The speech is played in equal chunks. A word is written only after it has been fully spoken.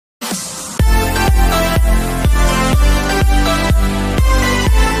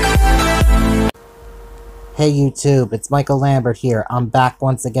Hey YouTube, it's Michael Lambert here. I'm back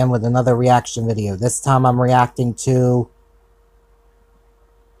once again with another reaction video. This time I'm reacting to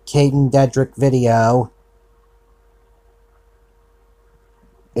Dedrickvideo.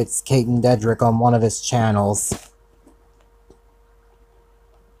 It's Dedrick on one of his channels.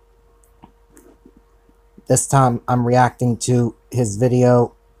 This time I'm reacting to his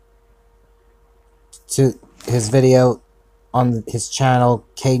video on his channel,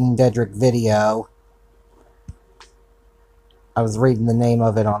 Dedrickvideo. I was reading the name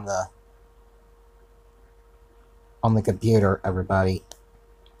of it on the computer, everybody.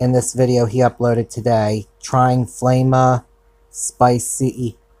 In this video he uploaded today, trying Flama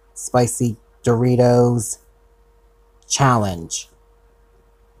spicy Doritos challenge.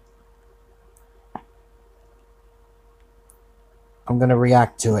 I'm gonna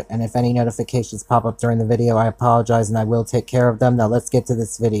react to it, and if any notifications pop up during the video, I apologize and I will take care of them. Now let's get to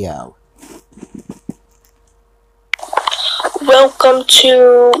this video. Welcome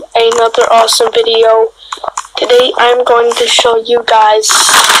to another awesome video. Today I'm going to show you guys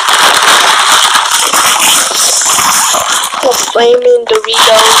the flaming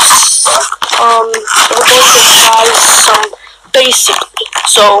Doritos. We're going to try some basically.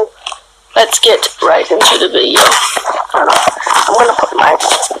 So let's get right into the video. I'm gonna put my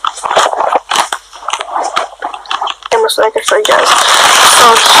camera so I can show you guys.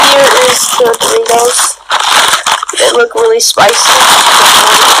 So here is the Doritos. They look really spicy.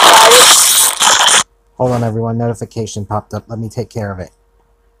 Hold on everyone, notification popped up. Let me take care of it.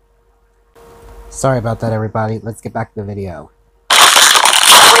 Sorry about that everybody. Let's get back to the video.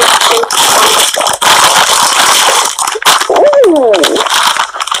 Ooh.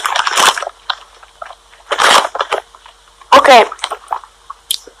 Okay.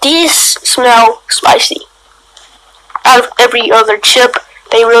 These smell spicy. Out of every other chip,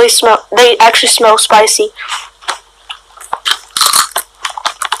 they actually smell spicy.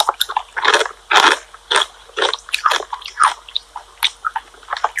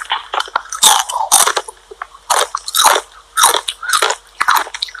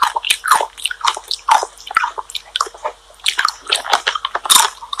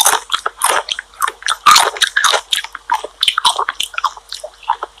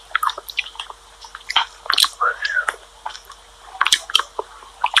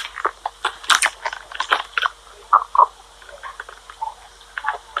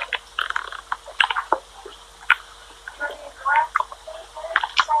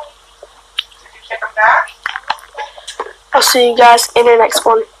 I'll see you guys in the next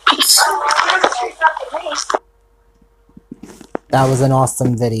one. Peace. That was an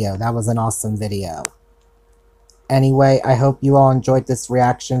awesome video. Anyway, I hope you all enjoyed this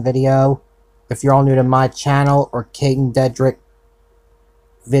reaction video. If you're all new to my channel or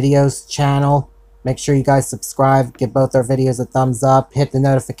Dedrickvideo's channel, make sure you guys subscribe, give both our videos a thumbs up, hit the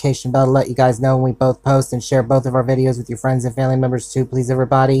notification bell to let you guys know when we both post, and share both of our videos with your friends and family members too, please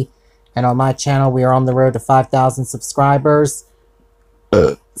everybody. And on my channel, we are on the road to 5,000 subscribers.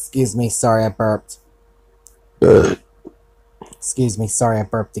 Excuse me, sorry I burped. Excuse me, sorry I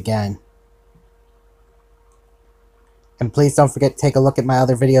burped again. And please don't forget to take a look at my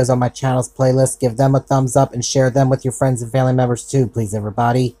other videos on my channel's playlist. Give them a thumbs up and share them with your friends and family members too, please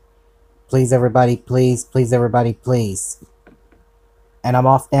everybody. Please everybody, please. Please everybody, please. And I'm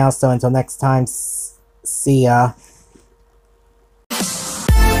off now, so until next time, see ya.